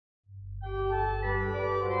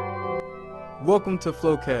Welcome to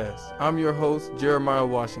Flowcast. I'm your host, Jeremiah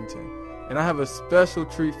Washington, and I have a special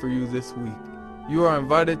treat for you this week. You are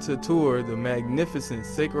invited to tour the magnificent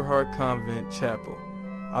Sacred Heart Convent Chapel.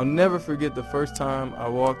 I'll never forget the first time I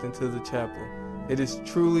walked into the chapel. It is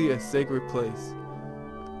truly a sacred place.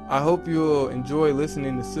 I hope you'll enjoy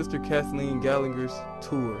listening to Sister Kathleen Gallagher's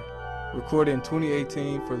tour, recorded in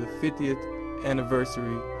 2018 for the 50th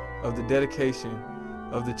anniversary of the dedication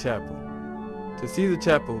of the chapel. To see the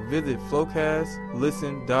chapel, visit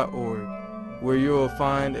flowcastlisten.org, where you will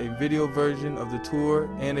find a video version of the tour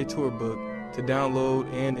and a tour book to download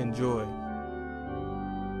and enjoy.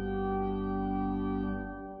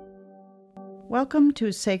 Welcome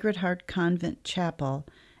to Sacred Heart Convent Chapel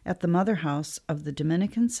at the Mother House of the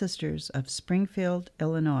Dominican Sisters of Springfield,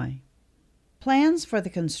 Illinois. Plans for the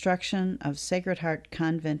construction of Sacred Heart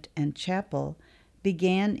Convent and Chapel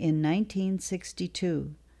began in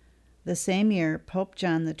 1962. The same year, Pope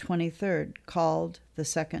John XXIII called the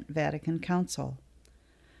Second Vatican Council.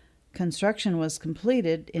 Construction was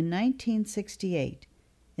completed in 1968,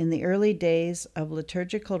 in the early days of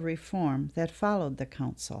liturgical reform that followed the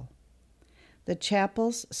council. The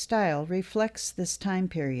chapel's style reflects this time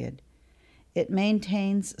period. It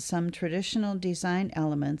maintains some traditional design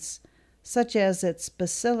elements, such as its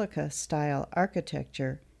basilica-style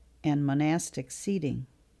architecture and monastic seating.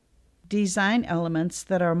 Design elements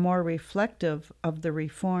that are more reflective of the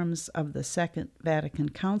reforms of the Second Vatican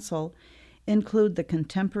Council include the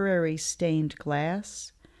contemporary stained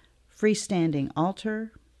glass, freestanding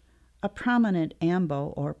altar, a prominent ambo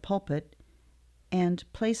or pulpit, and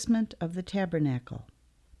placement of the tabernacle.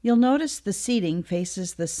 You'll notice the seating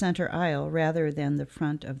faces the center aisle rather than the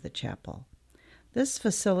front of the chapel. This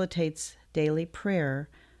facilitates daily prayer,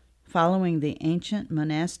 following the ancient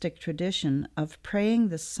monastic tradition of praying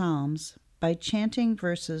the Psalms by chanting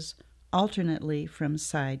verses alternately from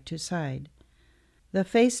side to side. The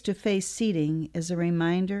face-to-face seating is a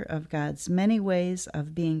reminder of God's many ways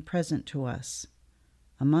of being present to us,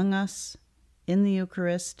 among us, in the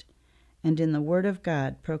Eucharist, and in the Word of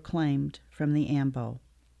God proclaimed from the ambo.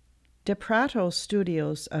 De Prato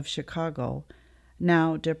Studios of Chicago,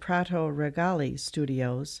 now De Prato Regali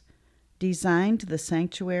Studios, designed the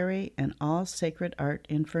sanctuary and all sacred art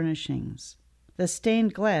and furnishings. The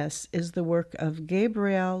stained glass is the work of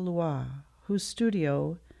Gabriel Loire, whose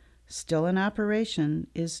studio, still in operation,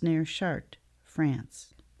 is near Chartres,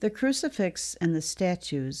 France. The crucifix and the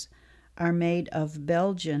statues are made of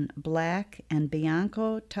Belgian black and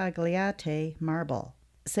Bianco Tagliate marble.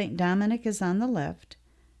 St. Dominic is on the left,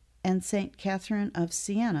 and St. Catherine of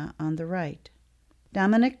Siena on the right.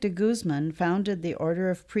 Dominic de Guzman founded the Order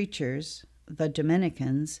of Preachers, the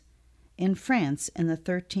Dominicans, in France in the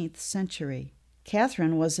 13th century.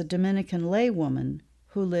 Catherine was a Dominican laywoman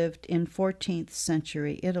who lived in 14th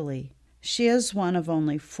century Italy. She is one of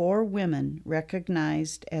only 4 women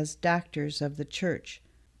recognized as doctors of the Church,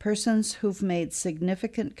 persons who've made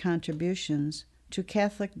significant contributions to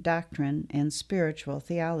Catholic doctrine and spiritual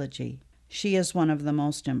theology. She is one of the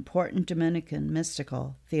most important Dominican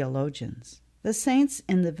mystical theologians. The saints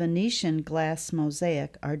in the Venetian glass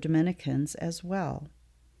mosaic are Dominicans as well.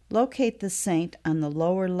 Locate the saint on the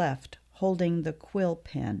lower left holding the quill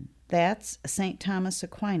pen. That's St. Thomas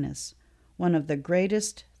Aquinas, one of the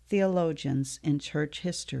greatest theologians in church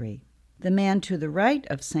history. The man to the right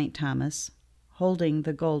of St. Thomas, holding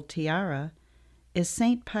the gold tiara, is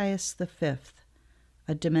St. Pius V,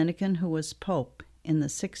 a Dominican who was pope in the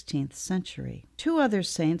 16th century. 2 other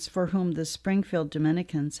saints for whom the Springfield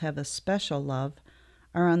Dominicans have a special love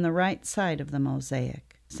are on the right side of the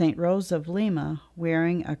mosaic. St. Rose of Lima,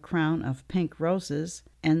 wearing a crown of pink roses,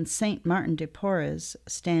 and St. Martin de Porres,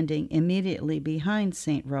 standing immediately behind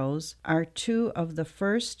St. Rose, are 2 of the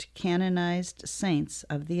first canonized saints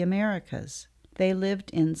of the Americas. They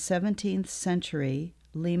lived in 17th century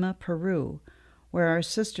Lima, Peru, where our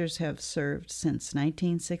sisters have served since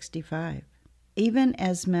 1965. Even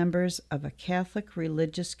as members of a Catholic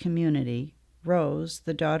religious community, Rose,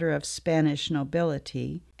 the daughter of Spanish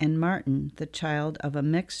nobility, and Martin, the child of a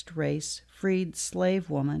mixed-race freed slave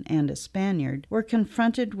woman and a Spaniard, were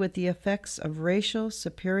confronted with the effects of racial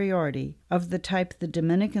superiority of the type the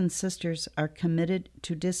Dominican sisters are committed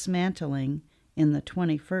to dismantling in the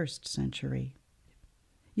 21st century.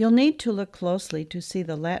 You'll need to look closely to see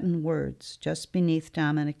the Latin words just beneath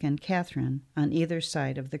Dominic and Catherine on either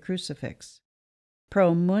side of the crucifix.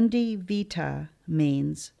 Pro mundi vita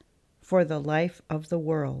means for the life of the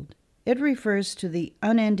world. It refers to the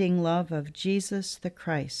unending love of Jesus the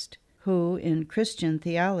Christ, who, in Christian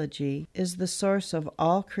theology, is the source of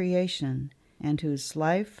all creation, and whose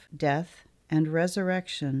life, death, and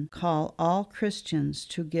resurrection call all Christians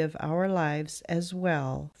to give our lives as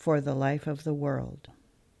well for the life of the world.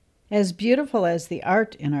 As beautiful as the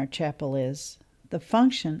art in our chapel is, the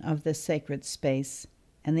function of this sacred space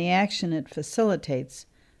and the action it facilitates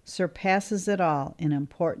surpasses it all in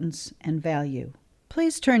importance and value.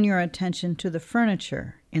 Please turn your attention to the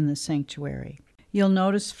furniture in the sanctuary. You'll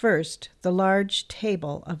notice first the large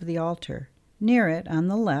table of the altar. Near it, on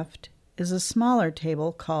the left, is a smaller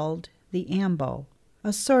table called the ambo,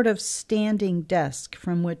 a sort of standing desk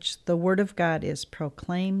from which the Word of God is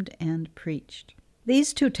proclaimed and preached.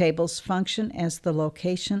 These two tables function as the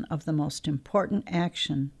location of the most important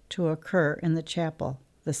action to occur in the chapel,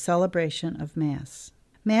 the celebration of Mass.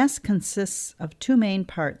 Mass consists of two main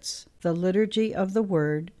parts, the liturgy of the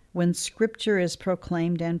Word, when Scripture is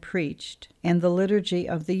proclaimed and preached, and the liturgy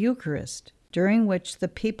of the Eucharist, during which the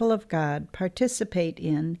people of God participate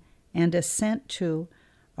in and assent to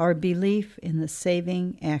our belief in the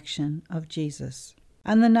saving action of Jesus.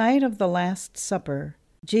 On the night of the Last Supper,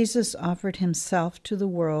 Jesus offered himself to the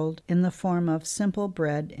world in the form of simple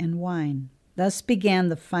bread and wine. Thus began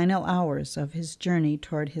the final hours of his journey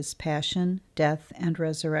toward his passion, death, and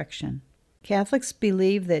resurrection. Catholics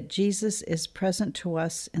believe that Jesus is present to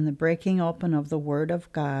us in the breaking open of the Word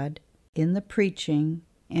of God, in the preaching,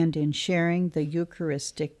 and in sharing the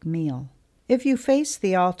Eucharistic meal. If you face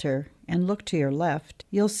the altar and look to your left,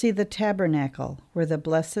 you'll see the tabernacle where the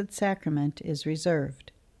Blessed Sacrament is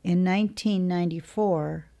reserved. In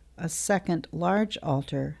 1994, a second large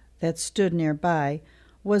altar that stood nearby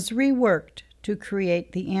was reworked to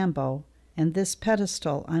create the ambo and this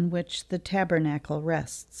pedestal on which the tabernacle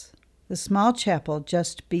rests. The small chapel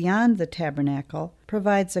just beyond the tabernacle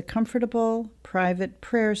provides a comfortable, private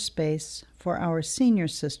prayer space for our senior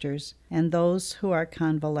sisters and those who are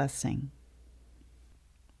convalescing.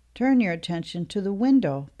 Turn your attention to the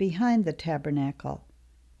window behind the tabernacle.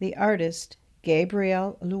 The artist,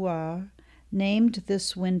 Gabriel Loire, named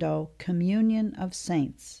this window Communion of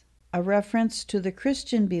Saints, a reference to the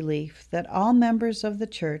Christian belief that all members of the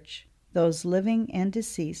Church, those living and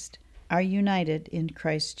deceased, are united in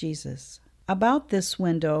Christ Jesus. About this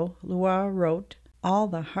window, Loire wrote, "All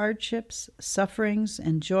the hardships, sufferings,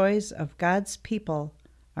 and joys of God's people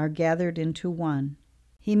are gathered into one."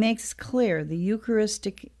 He makes clear the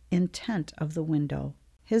Eucharistic intent of the window.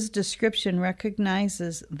 His description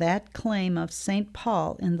recognizes that claim of St.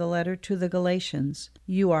 Paul in the letter to the Galatians,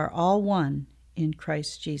 "You are all one in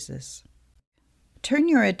Christ Jesus." Turn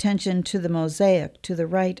your attention to the mosaic to the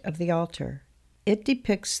right of the altar. It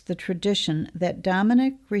depicts the tradition that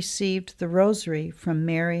Dominic received the rosary from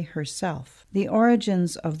Mary herself. The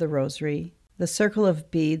origins of the rosary, the circle of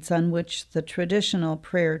beads on which the traditional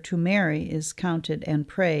prayer to Mary is counted and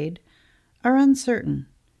prayed, are uncertain.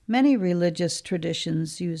 Many religious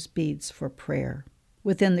traditions use beads for prayer.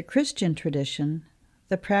 Within the Christian tradition,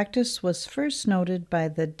 the practice was first noted by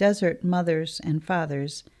the desert mothers and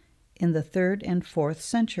fathers in the 3rd and 4th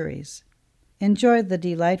centuries. Enjoy the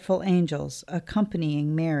delightful angels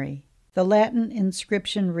accompanying Mary. The Latin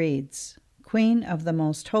inscription reads, "Queen of the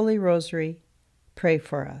Most Holy Rosary, pray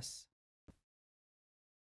for us."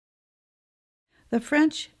 The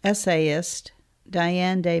French essayist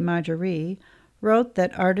Diane de Margerie wrote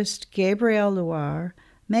that artist Gabriel Loire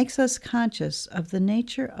makes us conscious of the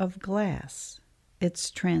nature of glass,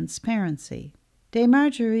 its transparency. De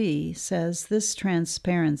Margerie says this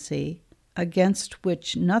transparency, against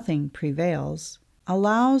which nothing prevails,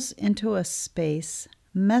 allows into a space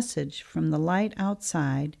message from the light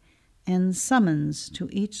outside and summons to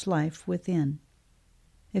each life within.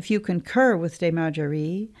 If you concur with de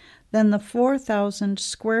Margerie, then the 4,000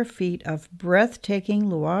 square feet of breathtaking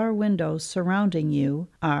Loire windows surrounding you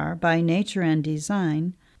are, by nature and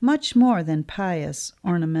design, much more than pious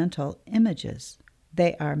ornamental images.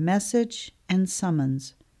 They are message and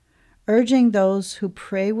summons, urging those who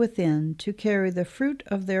pray within to carry the fruit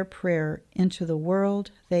of their prayer into the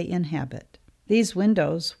world they inhabit. These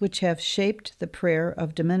windows, which have shaped the prayer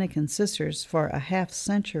of Dominican sisters for a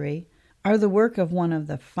half-century, are the work of one of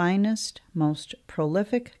the finest, most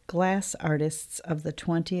prolific glass artists of the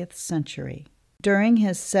 20th century. During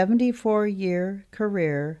his 74-year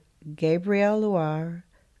career, Gabriel Loire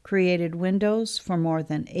created windows for more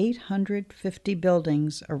than 850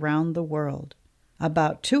 buildings around the world.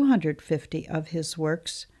 About 250 of his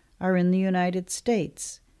works are in the United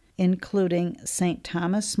States, including St.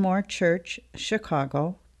 Thomas More Church,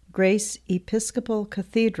 Chicago, Grace Episcopal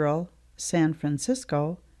Cathedral, San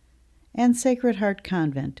Francisco, and Sacred Heart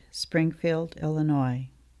Convent, Springfield, Illinois.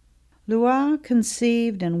 Loire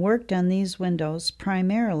conceived and worked on these windows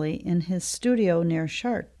primarily in his studio near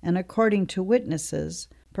Chartres, and according to witnesses,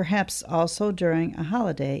 perhaps also during a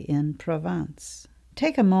holiday in Provence.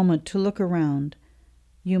 Take a moment to look around.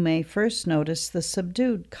 You may first notice the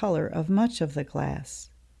subdued color of much of the glass.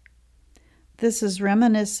 This is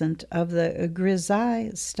reminiscent of the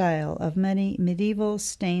grisaille style of many medieval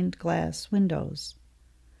stained glass windows.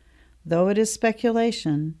 Though it is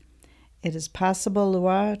speculation, it is possible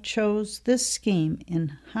Loire chose this scheme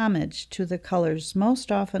in homage to the colors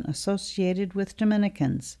most often associated with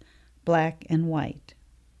Dominicans, black and white.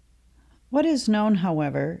 What is known,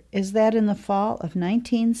 however, is that in the fall of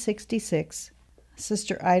 1966,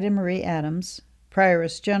 Sister Ida Marie Adams,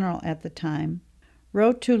 Prioress General at the time,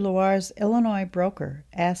 wrote to Loire's Illinois broker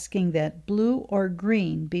asking that blue or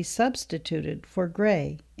green be substituted for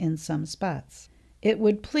gray in some spots. "It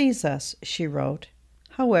would please us," she wrote.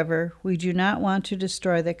 "However, we do not want to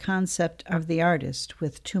destroy the concept of the artist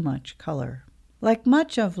with too much color." Like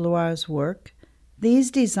much of Loire's work,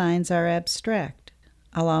 these designs are abstract,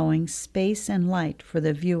 allowing space and light for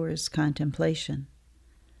the viewer's contemplation.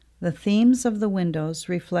 The themes of the windows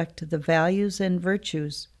reflect the values and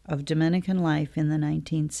virtues of Dominican life in the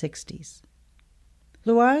 1960s.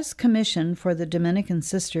 Loire's commission for the Dominican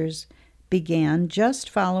Sisters began just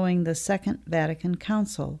following the Second Vatican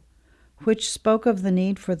Council, which spoke of the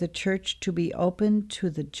need for the Church to be open to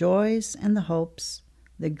the joys and the hopes,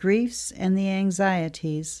 the griefs and the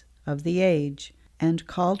anxieties of the age, and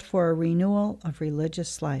called for a renewal of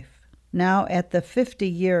religious life. Now, at the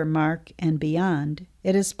 50-year mark and beyond,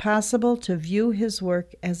 it is possible to view his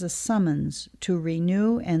work as a summons to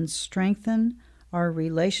renew and strengthen our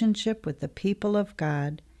relationship with the people of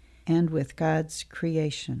God and with God's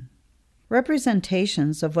creation.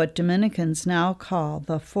 Representations of what Dominicans now call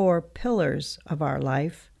the 4 pillars of our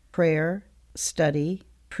life, prayer, study,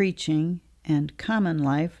 preaching, and common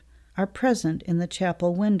life, are present in the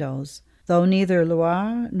chapel windows, though neither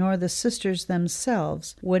Loire nor the sisters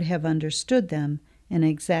themselves would have understood them in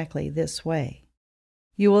exactly this way.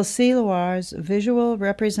 You will see Loire's visual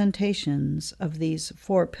representations of these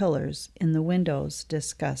 4 pillars in the windows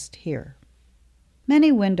discussed here.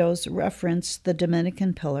 Many windows reference the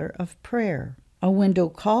Dominican pillar of prayer. A window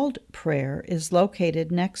called Prayer is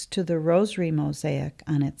located next to the Rosary mosaic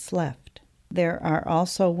on its left. There are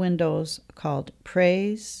also windows called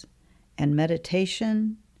Praise and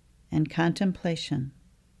Meditation and Contemplation.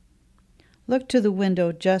 Look to the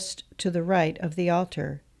window just to the right of the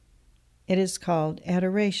altar. It is called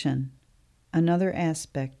Adoration, another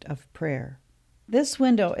aspect of prayer. This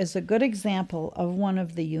window is a good example of one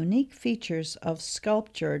of the unique features of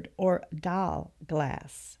sculptured or dalle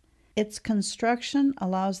glass. Its construction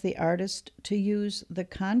allows the artist to use the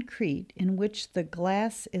concrete in which the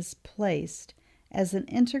glass is placed as an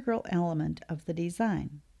integral element of the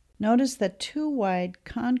design. Notice that 2 wide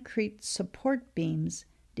concrete support beams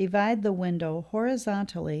divide the window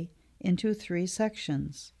horizontally into 3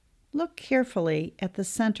 sections. Look carefully at the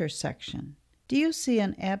center section. Do you see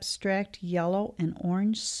an abstract yellow and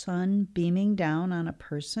orange sun beaming down on a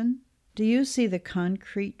person? Do you see the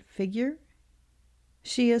concrete figure?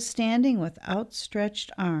 She is standing with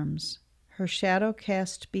outstretched arms, her shadow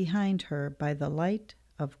cast behind her by the light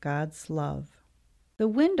of God's love. The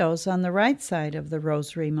windows on the right side of the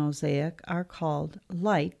Rosary mosaic are called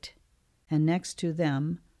Light, and next to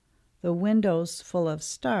them, the windows full of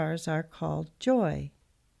stars are called Joy.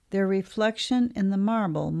 Their reflection in the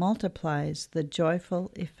marble multiplies the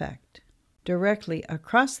joyful effect. Directly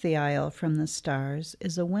across the aisle from the stars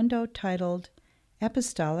is a window titled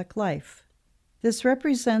Apostolic Life. This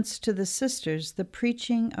represents to the sisters the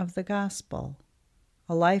preaching of the gospel,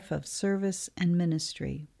 a life of service and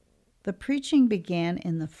ministry. The preaching began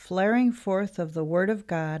in the flaring forth of the Word of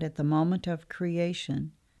God at the moment of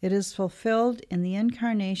creation. It is fulfilled in the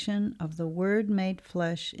incarnation of the Word made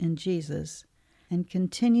flesh in Jesus, and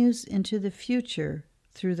continues into the future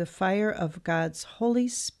through the fire of God's Holy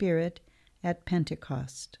Spirit at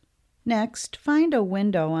Pentecost. Next, find a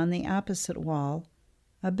window on the opposite wall,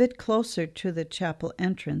 a bit closer to the chapel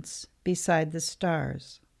entrance, beside the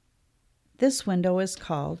stars. This window is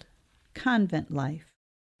called Convent Life.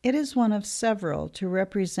 It is one of several to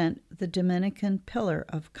represent the Dominican pillar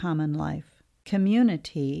of common life.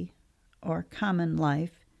 Community, or common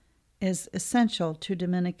life, is essential to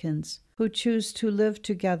Dominicans who choose to live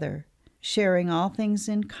together, sharing all things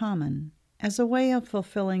in common, as a way of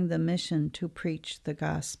fulfilling the mission to preach the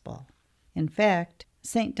gospel. In fact,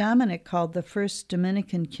 St. Dominic called the first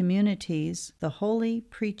Dominican communities the Holy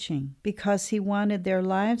Preaching because he wanted their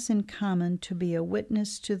lives in common to be a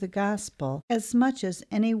witness to the gospel as much as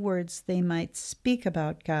any words they might speak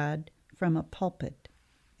about God from a pulpit.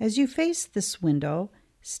 As you face this window,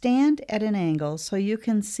 stand at an angle so you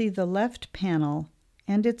can see the left panel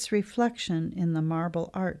and its reflection in the marble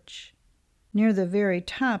arch. Near the very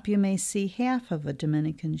top you may see half of a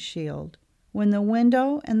Dominican shield. When the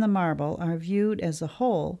window and the marble are viewed as a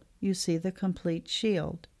whole, you see the complete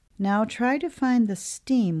shield. Now try to find the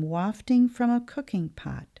steam wafting from a cooking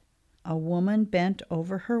pot, a woman bent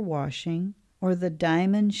over her washing, or the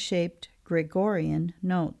diamond-shaped Gregorian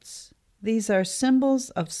notes. These are symbols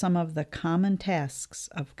of some of the common tasks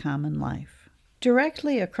of common life.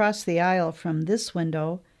 Directly across the aisle from this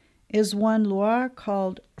window is one Loire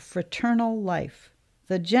called Fraternal Life.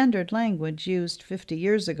 The gendered language used 50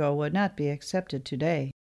 years ago would not be accepted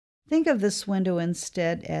today. Think of this window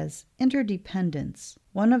instead as interdependence,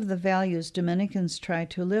 one of the values Dominicans try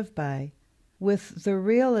to live by, with the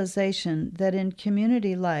realization that in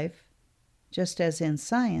community life, just as in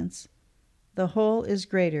science, the whole is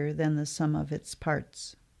greater than the sum of its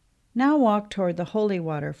parts. Now walk toward the holy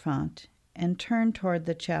water font and turn toward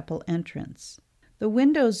the chapel entrance. The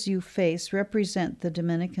windows you face represent the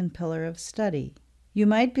Dominican pillar of study. You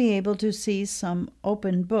might be able to see some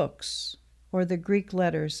open books or the Greek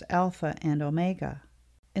letters Alpha and Omega.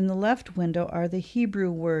 In the left window are the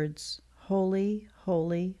Hebrew words Holy,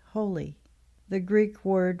 Holy, Holy. The Greek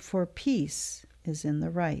word for peace is in the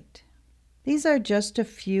right. These are just a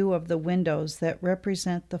few of the windows that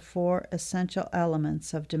represent the 4 essential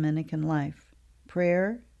elements of Dominican life: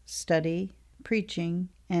 prayer, study, preaching,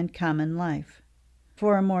 and common life.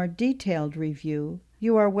 For a more detailed review,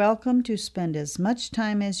 you are welcome to spend as much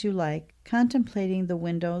time as you like contemplating the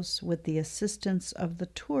windows with the assistance of the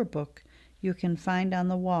tour book you can find on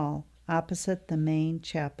the wall opposite the main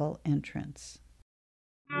chapel entrance.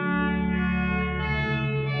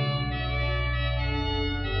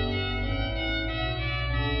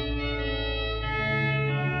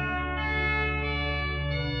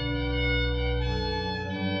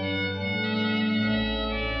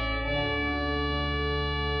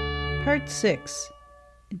 Part 6.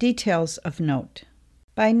 Details of note.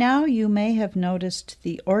 By now you may have noticed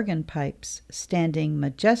the organ pipes standing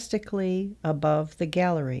majestically above the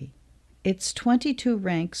gallery. Its 22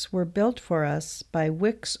 ranks were built for us by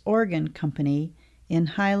Wick's Organ Company in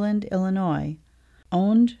Highland, Illinois,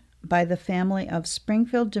 owned by the family of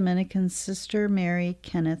Springfield Dominican Sister Mary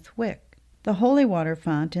Kenneth Wick. The holy water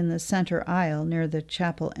font in the center aisle near the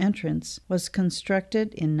chapel entrance was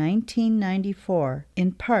constructed in 1994,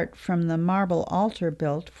 in part from the marble altar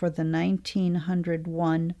built for the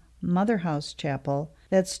 1901 Mother House Chapel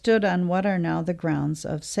that stood on what are now the grounds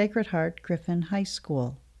of Sacred Heart Griffin High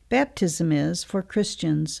School. Baptism is, for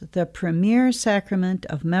Christians, the premier sacrament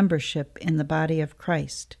of membership in the body of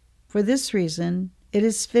Christ. For this reason, it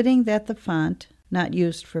is fitting that the font, not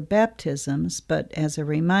used for baptisms, but as a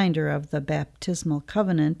reminder of the baptismal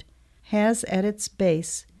covenant, has at its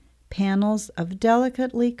base panels of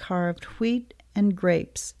delicately carved wheat and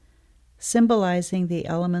grapes, symbolizing the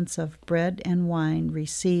elements of bread and wine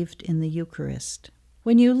received in the Eucharist.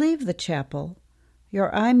 When you leave the chapel,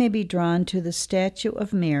 your eye may be drawn to the statue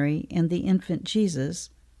of Mary and the infant Jesus,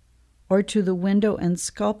 or to the window and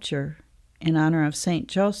sculpture in honor of St.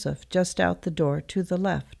 Joseph just out the door to the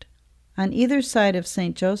left. On either side of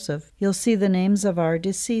St. Joseph, you'll see the names of our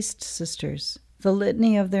deceased sisters. The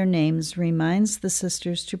litany of their names reminds the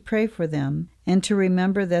sisters to pray for them and to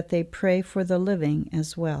remember that they pray for the living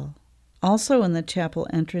as well. Also in the chapel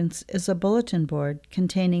entrance is a bulletin board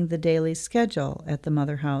containing the daily schedule at the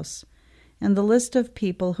Mother House and the list of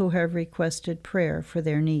people who have requested prayer for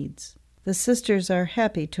their needs. The sisters are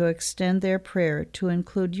happy to extend their prayer to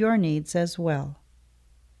include your needs as well.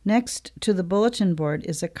 Next to the bulletin board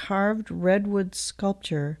is a carved redwood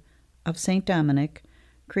sculpture of St. Dominic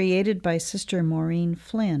created by Sister Maureen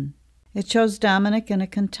Flynn. It shows Dominic in a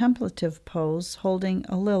contemplative pose holding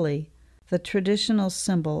a lily, the traditional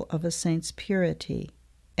symbol of a saint's purity.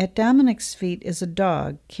 At Dominic's feet is a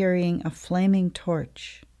dog carrying a flaming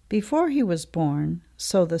torch. Before he was born,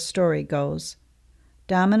 so the story goes,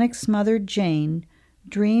 Dominic's mother Jane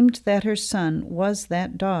dreamed that her son was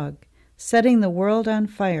that dog, setting the world on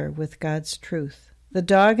fire with God's truth. The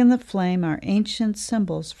dog and the flame are ancient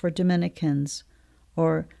symbols for Dominicans,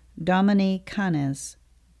 or Domini Canes,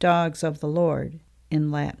 dogs of the Lord,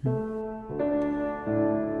 in Latin.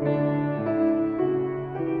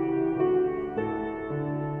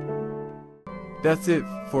 That's it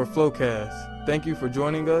for Flowcast. Thank you for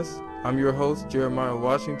joining us. I'm your host, Jeremiah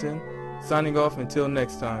Washington, signing off until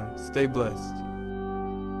next time. Stay blessed.